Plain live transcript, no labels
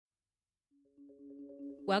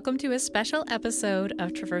Welcome to a special episode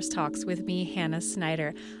of Traverse Talks with me, Hannah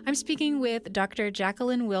Snyder. I'm speaking with Dr.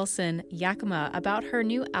 Jacqueline Wilson Yakima about her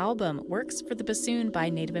new album, Works for the Bassoon by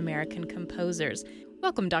Native American Composers.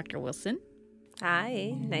 Welcome, Dr. Wilson.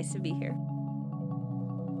 Hi, nice to be here.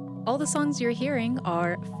 All the songs you're hearing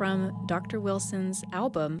are from Dr. Wilson's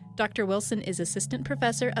album. Dr. Wilson is assistant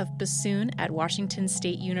professor of bassoon at Washington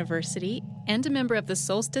State University and a member of the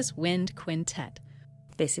Solstice Wind Quintet.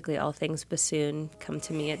 Basically, all things bassoon come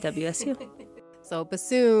to me at WSU. So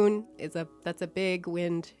bassoon that's a big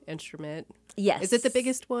wind instrument. Yes. Is it the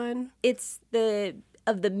biggest one? It's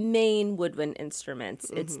of the main woodwind instruments.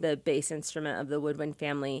 Mm-hmm. It's the bass instrument of the woodwind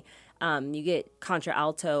family. You get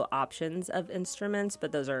contralto options of instruments,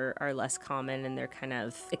 but those are less common, and they're kind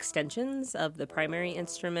of extensions of the primary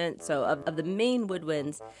instrument. So of the main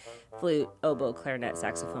woodwinds, flute, oboe, clarinet,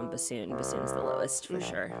 saxophone, bassoon. Bassoon's the lowest for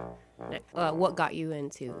sure. What got you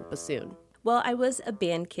into bassoon? Well, I was a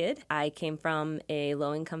band kid. I came from a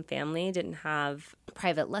low-income family, didn't have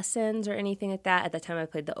private lessons or anything like that. At the time, I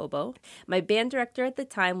played the oboe. My band director at the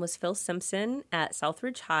time was Phil Simpson at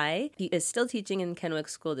Southridge High. He is still teaching in Kennewick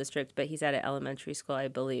School District, but he's at an elementary school, I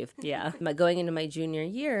believe. Yeah. Going into my junior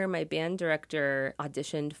year, my band director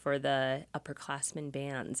auditioned for the upperclassmen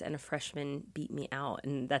bands, and a freshman beat me out.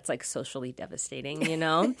 And that's like socially devastating, you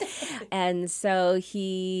know? And so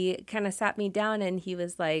he kind of sat me down and he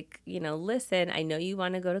was like, listen, I know you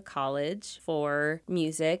want to go to college for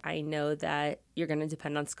music. I know that you're going to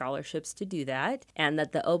depend on scholarships to do that, and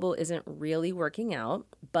that the oboe isn't really working out,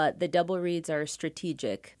 but the double reeds are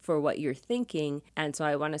strategic for what you're thinking, and so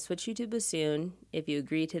I want to switch you to bassoon. If you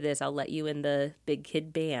agree to this, I'll let you in the big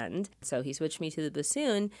kid band. So he switched me to the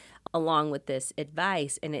bassoon along with this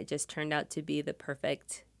advice, and it just turned out to be the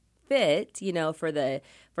perfect fit,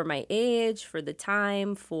 for my age, for the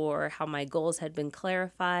time, for how my goals had been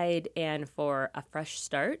clarified, and for a fresh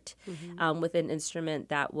start with an instrument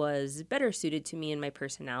that was better suited to me and my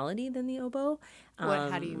personality than the oboe.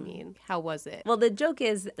 How do you mean? How was it? Well, the joke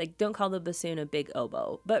is, don't call the bassoon a big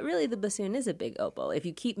oboe, but really the bassoon is a big oboe. If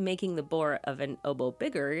you keep making the bore of an oboe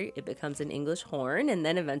bigger, it becomes an English horn and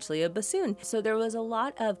then eventually a bassoon. So there was a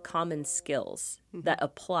lot of common skills that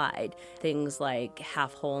applied. Things like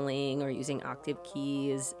half-holing or using octave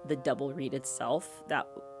keys, the double reed itself that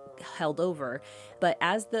held over. But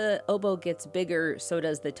as the oboe gets bigger, so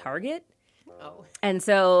does the target. Oh. And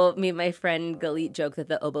so me and my friend Galit joke that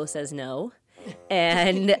the oboe says no.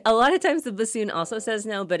 And a lot of times the bassoon also says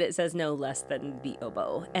no, but it says no less than the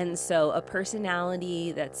oboe. And so a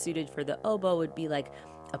personality that's suited for the oboe would be like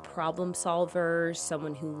a problem solver,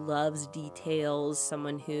 someone who loves details,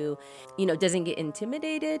 someone who, doesn't get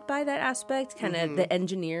intimidated by that aspect, kind of the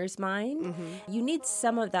engineer's mind. You need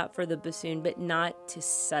some of that for the bassoon, but not to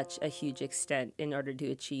such a huge extent in order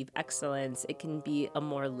to achieve excellence. It can be a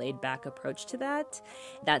more laid-back approach to that.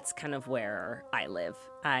 That's kind of where I live.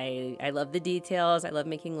 I love the details. I love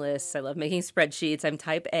making lists. I love making spreadsheets. I'm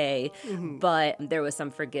type A, but there was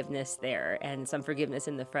some forgiveness there, and some forgiveness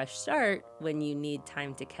in the fresh start when you need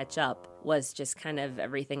time to catch up was just kind of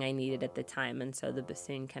everything I needed at the time. And so the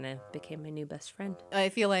bassoon kind of became my new best friend. I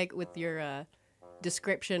feel like with your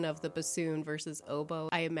description of the bassoon versus oboe,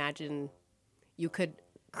 I imagine you could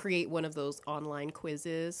create one of those online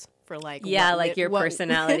quizzes for your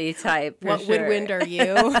personality type. What sure. woodwind are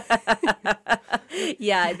you?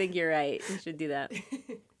 Yeah, I think you're right. We should do that.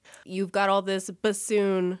 You've got all this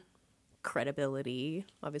bassoon credibility,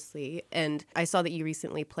 obviously, and I saw that you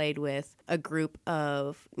recently played with a group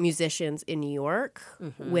of musicians in New York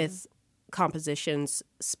with compositions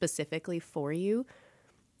specifically for you.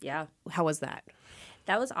 Yeah. How was that?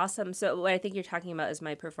 That was awesome. So what I think you're talking about is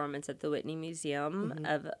my performance at the Whitney Museum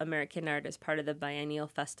of American Art as part of the Biennial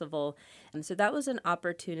Festival. And so that was an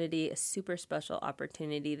opportunity, a super special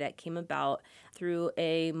opportunity that came about through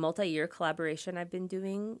a multi-year collaboration I've been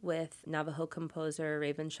doing with Navajo composer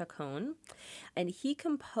Raven Chacon. And he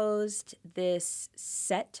composed this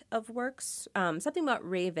set of works. Something about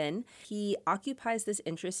Raven, he occupies this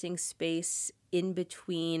interesting space in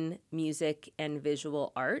between music and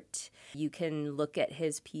visual art. You can look at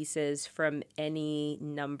his pieces from any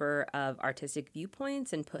number of artistic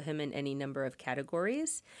viewpoints and put him in any number of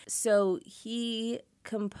categories. So he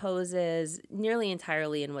composes nearly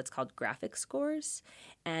entirely in what's called graphic scores,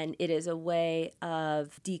 and it is a way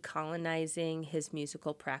of decolonizing his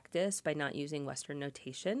musical practice by not using Western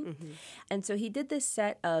notation. And so he did this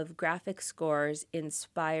set of graphic scores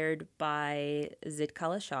inspired by Zid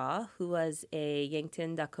Kalashaw, who was a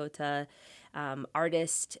Yankton, Dakota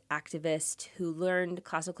artist, activist who learned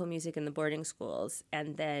classical music in the boarding schools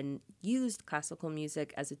and then used classical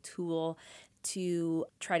music as a tool to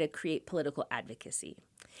try to create political advocacy.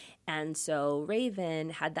 And so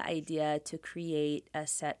Raven had the idea to create a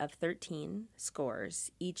set of 13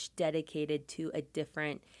 scores, each dedicated to a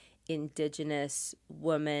different Indigenous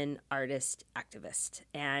woman artist activist.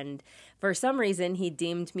 And for some reason, he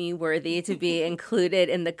deemed me worthy to be included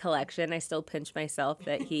in the collection. I still pinch myself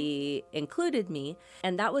that he included me.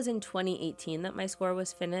 And that was in 2018 that my score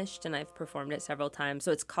was finished, and I've performed it several times.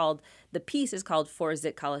 So the piece is called For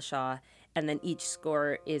Zit Kalasha, and then each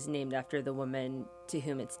score is named after the woman to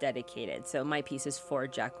whom it's dedicated. So my piece is for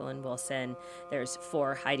Jacqueline Wilson. There's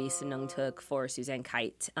for Heidi Sinungtuk, for Suzanne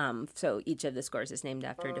Kite. So each of the scores is named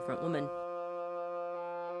after a different woman.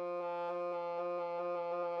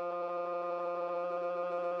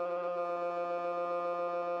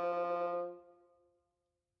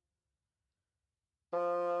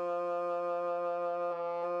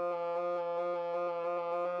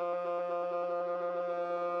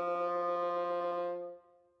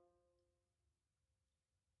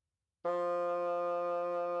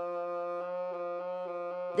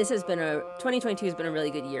 This has been 2022 has been a really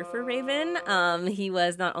good year for Raven. He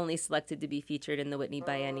was not only selected to be featured in the Whitney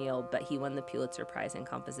Biennial, but he won the Pulitzer Prize in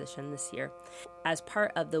Composition this year. As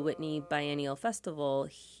part of the Whitney Biennial Festival,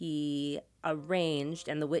 he arranged,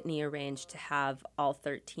 and the Whitney arranged, to have all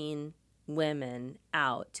 13 women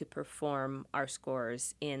out to perform our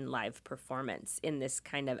scores in live performance in this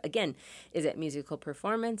kind of, again, is it musical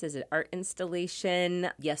performance? Is it art installation?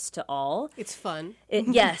 Yes to all. It's fun.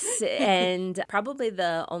 Yes, and probably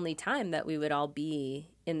the only time that we would all be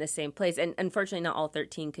in the same place. And unfortunately, not all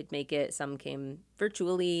 13 could make it. Some came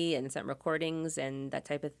virtually and sent recordings and that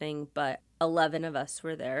type of thing, but 11 of us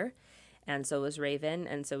were there. And so was Raven.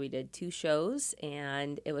 And so we did 2 shows,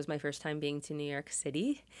 and it was my first time being to New York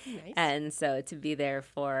City. Nice. And so to be there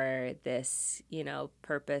for this,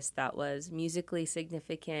 purpose that was musically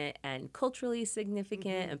significant and culturally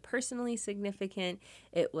significant and personally significant,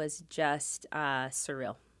 it was just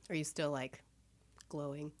surreal. Are you still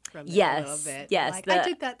glowing from it Yes, a little bit? yes. I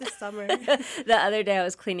did that this summer. The other day I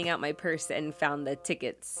was cleaning out my purse and found the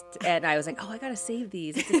tickets, and I was like, oh, I gotta save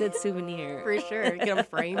these. It's a good souvenir. For sure. Get them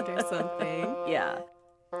framed or something. Yeah.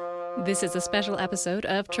 This is a special episode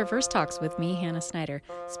of Traverse Talks with me, Hannah Snyder,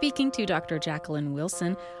 speaking to Dr. Jacqueline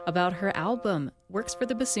Wilson about her album, Works for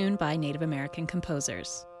the Bassoon by Native American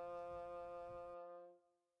Composers.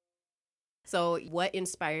 So what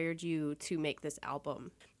inspired you to make this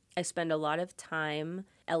album? I spend a lot of time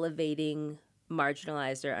elevating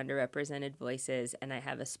marginalized or underrepresented voices, and I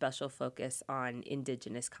have a special focus on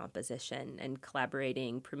Indigenous composition and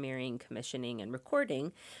collaborating, premiering, commissioning, and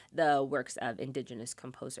recording the works of Indigenous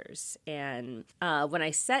composers. And when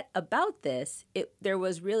I set about this, there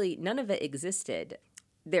was really, none of it existed.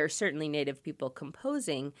 There are certainly Native people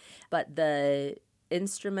composing, but the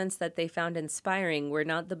instruments that they found inspiring were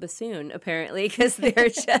not the bassoon, apparently, because they're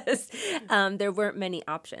just, there weren't many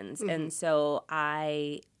options. And so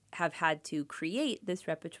I have had to create this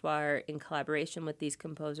repertoire in collaboration with these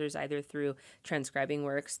composers, either through transcribing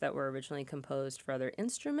works that were originally composed for other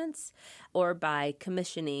instruments or by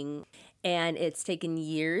commissioning. And it's taken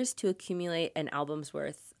years to accumulate an album's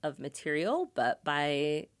worth of material, but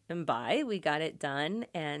we got it done.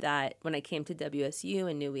 And that when I came to WSU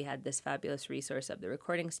and knew we had this fabulous resource of the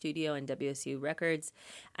recording studio and WSU Records,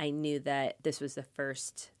 I knew that this was the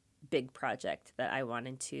first big project that I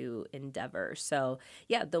wanted to endeavor. So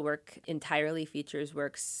yeah, the work entirely features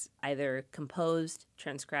works either composed,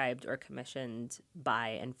 transcribed, or commissioned by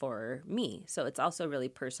and for me. So it's also really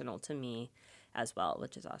personal to me as well,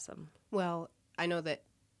 which is awesome. Well, I know that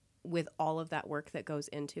with all of that work that goes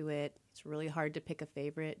into it, it's really hard to pick a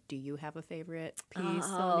favorite. Do you have a favorite piece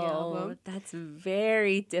on the album? That's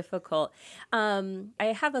very difficult. I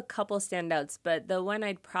have a couple standouts, but the one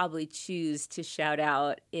I'd probably choose to shout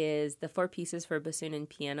out is the 4 Pieces for Bassoon and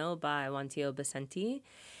Piano by Wantio Basenti.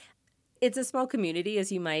 It's a small community,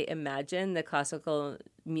 as you might imagine, the classical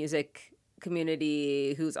music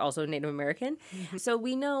community who's also Native American. So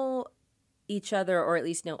we know each other, or at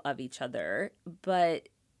least know of each other, but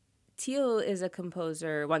Tio is a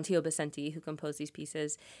composer, Wantio Basenti, who composed these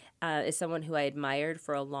pieces, is someone who I admired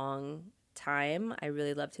for a long time. I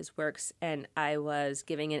really loved his works, and I was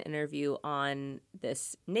giving an interview on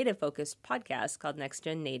this Native-focused podcast called Next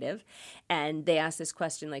Gen Native, and they asked this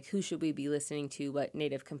question, who should we be listening to? What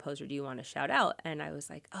Native composer do you want to shout out? And I was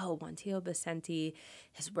like, Wantio Basenti,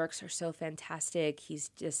 his works are so fantastic. His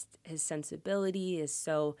sensibility is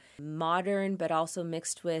so modern, but also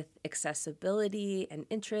mixed with accessibility and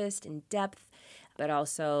interest and depth, but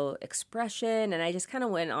also expression. And I just kind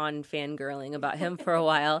of went on fangirling about him for a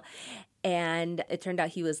while. And it turned out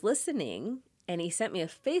he was listening, And he sent me a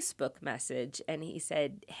Facebook message and he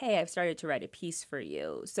said, hey, I've started to write a piece for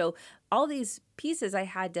you. So all these pieces I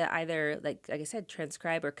had to either, like I said,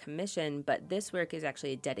 transcribe or commission, but this work is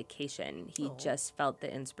actually a dedication. He just felt the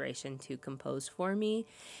inspiration to compose for me.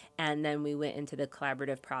 And then we went into the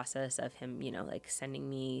collaborative process of him, like sending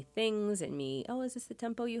me things and me, oh, is this the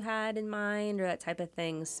tempo you had in mind, or that type of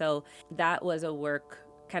thing. So that was a work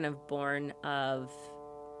kind of born of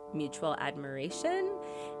mutual admiration,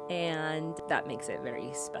 and that makes it very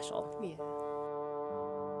special. Yeah.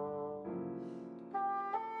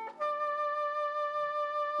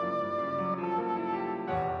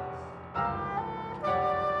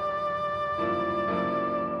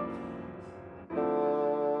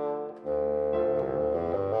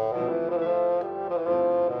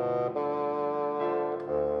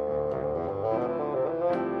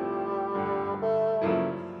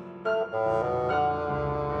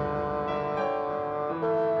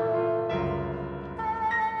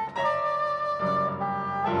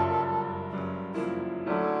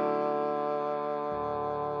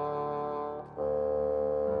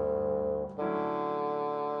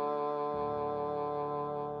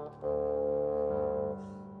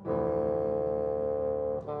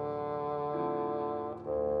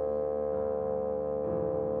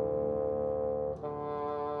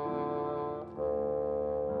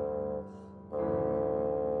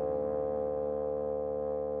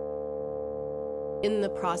 In the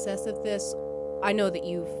process of this, I know that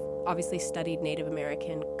you've obviously studied Native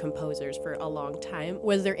American composers for a long time.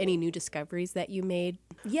 Was there any new discoveries that you made?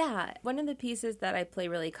 Yeah. One of the pieces that I play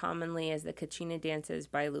really commonly is the Kachina Dances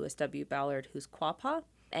by Lewis W. Ballard, who's Quapaw.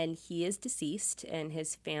 And he is deceased, and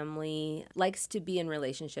his family likes to be in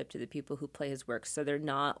relationship to the people who play his works, so they're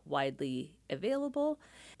not widely available.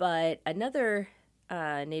 But another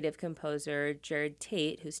Native composer, Jared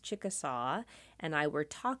Tate, who's Chickasaw, and I were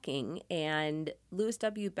talking, and Lewis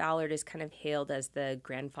W. Ballard is kind of hailed as the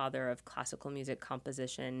grandfather of classical music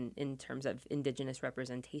composition in terms of indigenous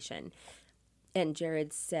representation. And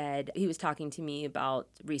Jared said, he was talking to me about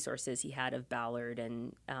resources he had of Ballard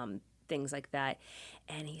and things like that.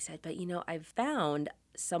 And he said, but I've found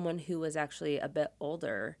someone who was actually a bit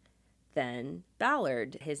older than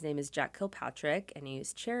Ballard. His name is Jack Kilpatrick, and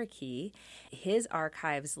he's Cherokee. His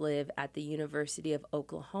archives live at the University of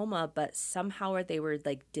Oklahoma, but somehow they were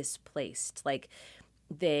displaced.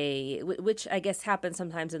 Which I guess happens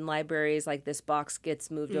sometimes in libraries, like this box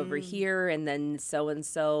gets moved over here and then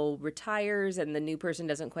so-and-so retires and the new person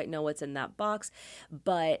doesn't quite know what's in that box.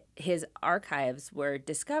 But his archives were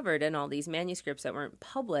discovered, and all these manuscripts that weren't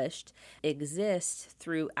published exist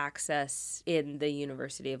through access in the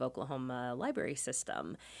University of Oklahoma library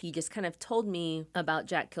system. He just kind of told me about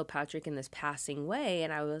Jack Kilpatrick in this passing way,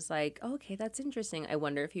 and I was like, okay, that's interesting. I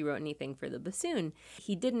wonder if he wrote anything for the bassoon.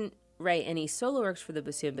 He didn't write any solo works for the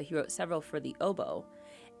bassoon, but he wrote several for the oboe.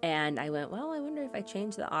 And I went, well, I wonder if I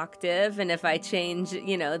change the octave and if I change,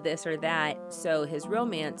 this or that. So his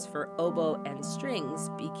romance for oboe and strings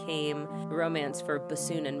became romance for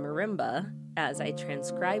bassoon and marimba as I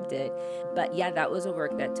transcribed it. But yeah, that was a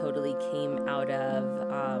work that totally came out of,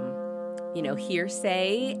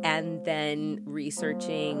 hearsay and then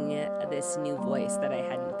researching this new voice that I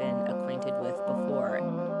hadn't been acquainted with before.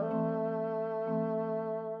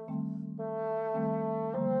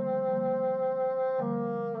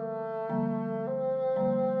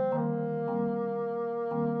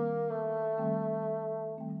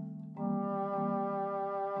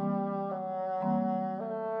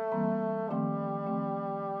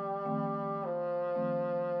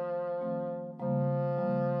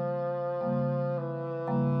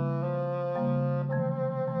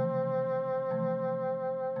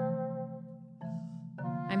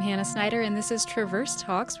 I'm Hannah Snyder, and this is Traverse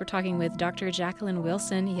Talks. We're talking with Dr. Jacqueline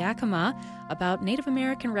Wilson Yakima about Native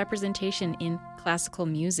American representation in classical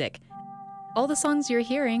music. All the songs you're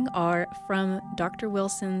hearing are from Dr.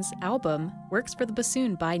 Wilson's album, Works for the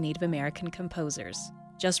Bassoon by Native American Composers,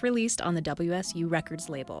 just released on the WSU Records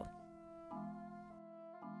label.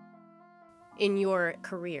 In your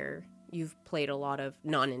career, you've played a lot of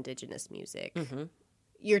non-Indigenous music. Mm-hmm.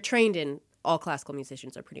 You're trained in, all classical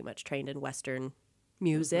musicians are pretty much trained in Western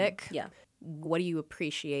music. Mm-hmm. Yeah. What do you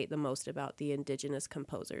appreciate the most about the Indigenous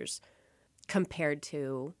composers compared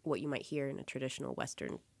to what you might hear in a traditional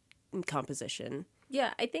Western composition?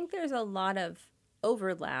 Yeah, I think there's a lot of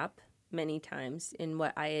overlap many times in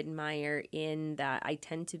what I admire, in that I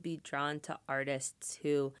tend to be drawn to artists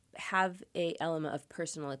who have a element of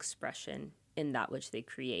personal expression in that which they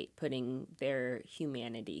create, putting their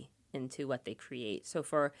humanity into what they create. So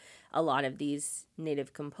for a lot of these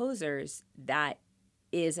Native composers, that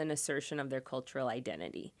is an assertion of their cultural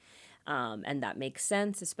identity. And that makes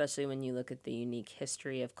sense, especially when you look at the unique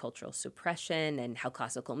history of cultural suppression and how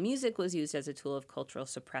classical music was used as a tool of cultural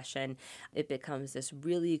suppression. It becomes this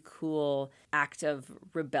really cool act of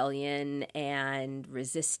rebellion and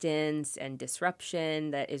resistance and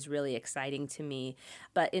disruption that is really exciting to me.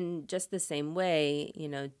 But in just the same way,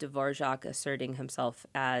 Dvorak asserting himself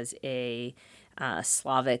as a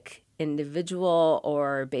Slavic individual,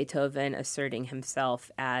 or Beethoven asserting himself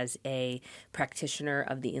as a practitioner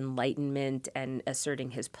of the Enlightenment and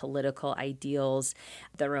asserting his political ideals,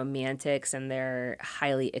 the Romantics and their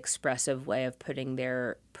highly expressive way of putting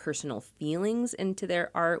their personal feelings into their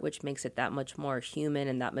art, which makes it that much more human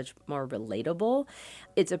and that much more relatable.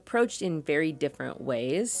 It's approached in very different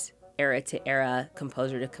ways, era to era,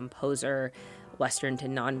 composer to composer, Western to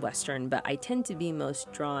non-Western, but I tend to be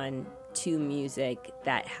most drawn to music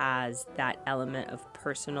that has that element of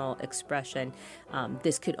personal expression.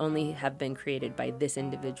 This could only have been created by this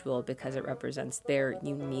individual because it represents their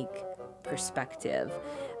unique perspective.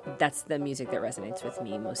 That's the music that resonates with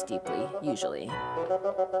me most deeply, usually.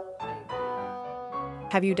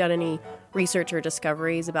 Have you done any research or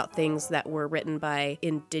discoveries about things that were written by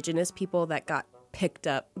indigenous people that got picked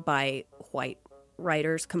up by white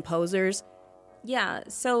writers, composers? Yeah,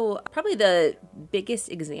 so probably the biggest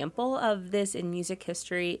example of this in music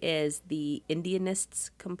history is the Indianists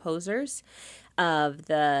composers of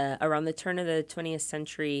around the turn of the 20th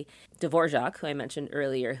century. Dvorak, who I mentioned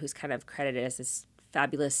earlier, who's kind of credited as this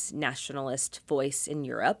fabulous nationalist voice in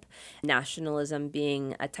Europe. Nationalism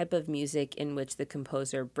being a type of music in which the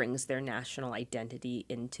composer brings their national identity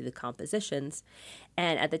into the compositions.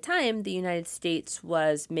 And at the time, the United States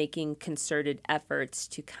was making concerted efforts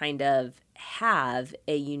to kind of have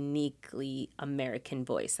a uniquely American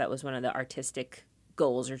voice. That was one of the artistic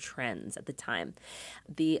goals or trends at the time.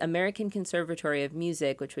 The American Conservatory of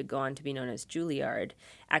Music, which would go on to be known as Juilliard,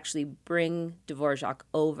 actually bring Dvorak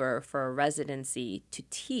over for a residency to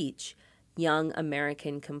teach young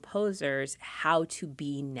American composers how to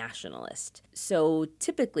be nationalist. So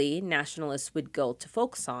typically, nationalists would go to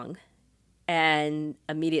folk song, and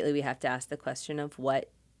immediately we have to ask the question of what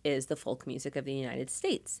is the folk music of the United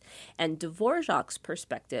States. And Dvorak's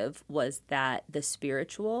perspective was that the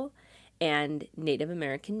spiritual and Native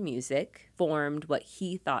American music formed what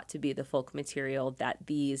he thought to be the folk material that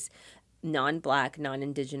these non-Black,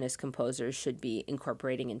 non-Indigenous composers should be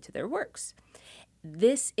incorporating into their works.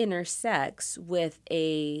 This intersects with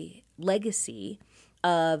a legacy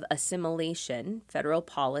of assimilation, federal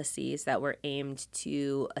policies that were aimed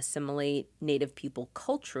to assimilate Native people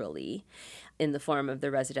culturally in the form of the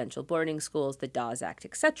residential boarding schools, the Dawes Act,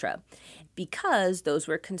 etc. Because those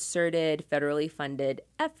were concerted, federally funded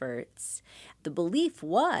efforts, the belief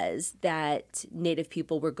was that Native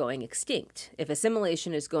people were going extinct. If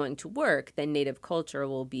assimilation is going to work, then Native culture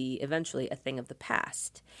will be eventually a thing of the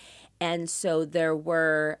past. And so there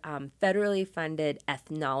were federally funded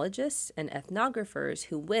ethnologists and ethnographers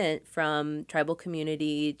who went from tribal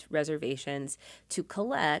community to reservations to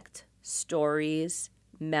collect stories,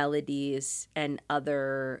 melodies, and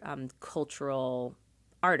other cultural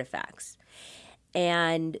artifacts.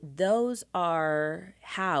 And those are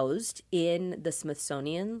housed in the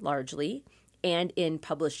Smithsonian largely, and in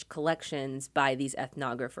published collections by these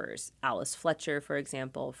ethnographers, Alice Fletcher, for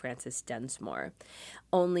example, Frances Densmore,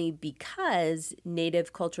 only because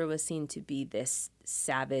Native culture was seen to be this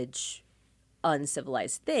savage,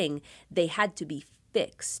 uncivilized thing, they had to be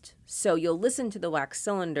fixed. So you'll listen to the wax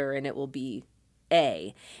cylinder and it will be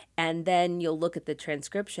A, and then you'll look at the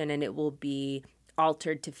transcription and it will be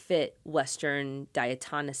altered to fit Western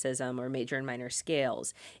diatonicism or major and minor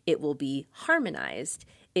scales. It will be harmonized.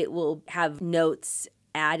 It will have notes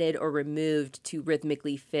added or removed to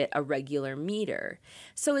rhythmically fit a regular meter.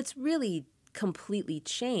 So it's really completely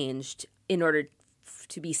changed in order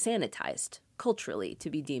to be sanitized culturally, to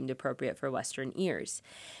be deemed appropriate for Western ears.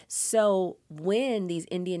 So when these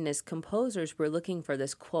Indianist composers were looking for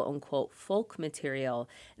this quote-unquote folk material,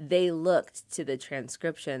 they looked to the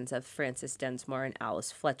transcriptions of Frances Densmore and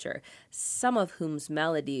Alice Fletcher, some of whom's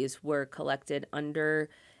melodies were collected under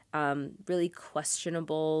really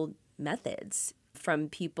questionable methods from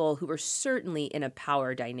people who were certainly in a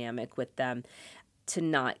power dynamic with them to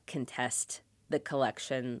not contest the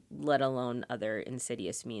collection, let alone other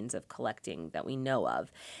insidious means of collecting that we know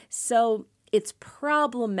of. So it's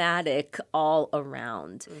problematic all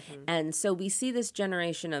around. Mm-hmm. And so we see this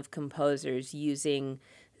generation of composers using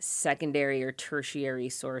secondary or tertiary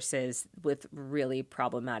sources with really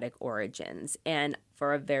problematic origins. And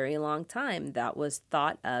for a very long time, that was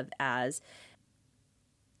thought of as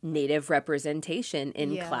Native representation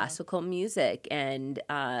in classical music and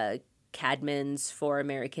Cadman's for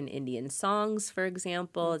American Indian Songs, for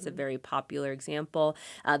example. It's a very popular example.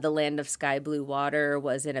 The Land of Sky Blue Water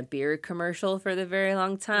was in a beer commercial for the very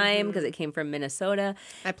long time because it came from Minnesota.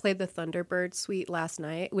 I played the Thunderbird Suite last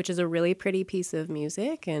night, which is a really pretty piece of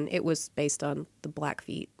music, and it was based on the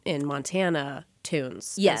Blackfeet in Montana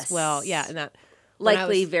tunes as well. Yeah, and that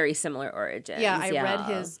likely very similar origins. Yeah, I read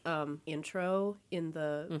his intro in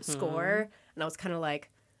the score, and I was kind of like,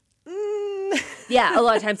 Yeah, a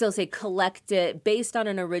lot of times they'll say collected, based on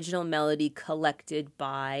an original melody collected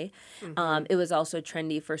by. It was also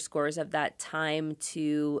trendy for scores of that time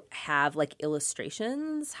to have like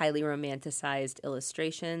illustrations, highly romanticized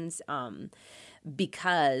illustrations,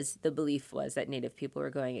 because the belief was that Native people were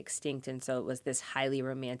going extinct. And so it was this highly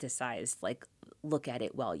romanticized, like, look at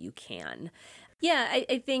it while you can. Yeah,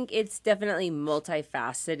 I think it's definitely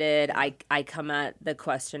multifaceted. I come at the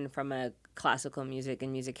question from a classical music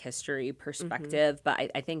and music history perspective, but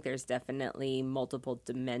I think there's definitely multiple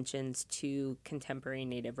dimensions to contemporary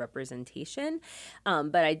Native representation.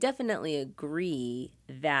 But I definitely agree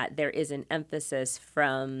that there is an emphasis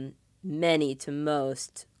from many to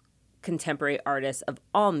most contemporary artists of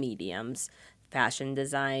all mediums, fashion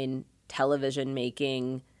design, television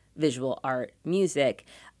making, visual art, music,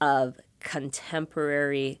 of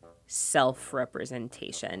contemporary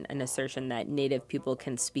self-representation, an assertion that Native people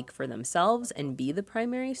can speak for themselves and be the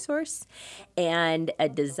primary source, and a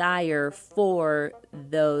desire for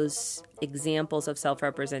those examples of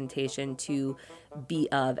self-representation to be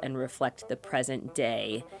of and reflect the present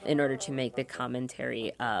day in order to make the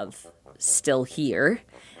commentary of still here,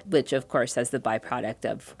 which of course has the byproduct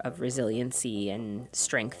of resiliency and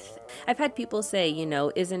strength. I've had people say,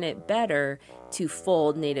 isn't it better to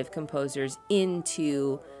fold Native composers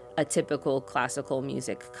into a typical classical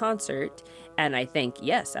music concert? And I think,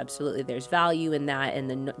 yes, absolutely, there's value in that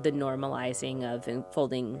and the normalizing of and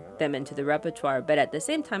folding them into the repertoire. But at the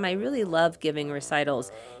same time, I really love giving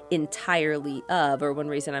recitals entirely of, or one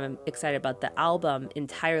reason I'm excited about the album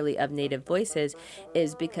entirely of Native voices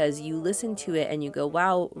is because you listen to it and you go,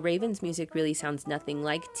 wow, Raven's music really sounds nothing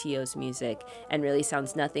like Tio's music and really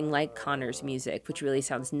sounds nothing like Connor's music, which really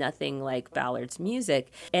sounds nothing like Ballard's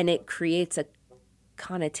music. And it creates a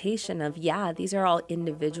connotation of, these are all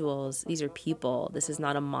individuals, these are people, this is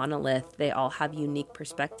not a monolith, they all have unique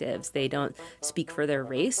perspectives, they don't speak for their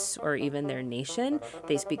race or even their nation,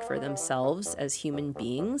 they speak for themselves as human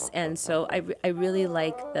beings. And so I really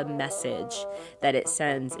like the message that it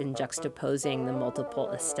sends in juxtaposing the multiple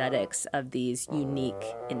aesthetics of these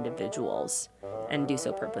unique individuals, and do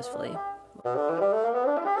so purposefully.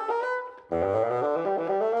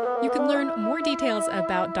 You can learn more details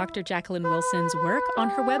about Dr. Jacqueline Wilson's work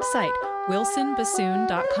on her website,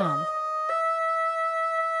 wilsonbassoon.com.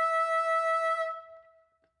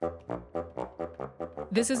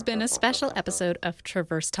 This has been a special episode of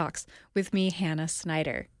Traverse Talks with me, Hannah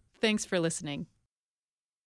Snyder. Thanks for listening.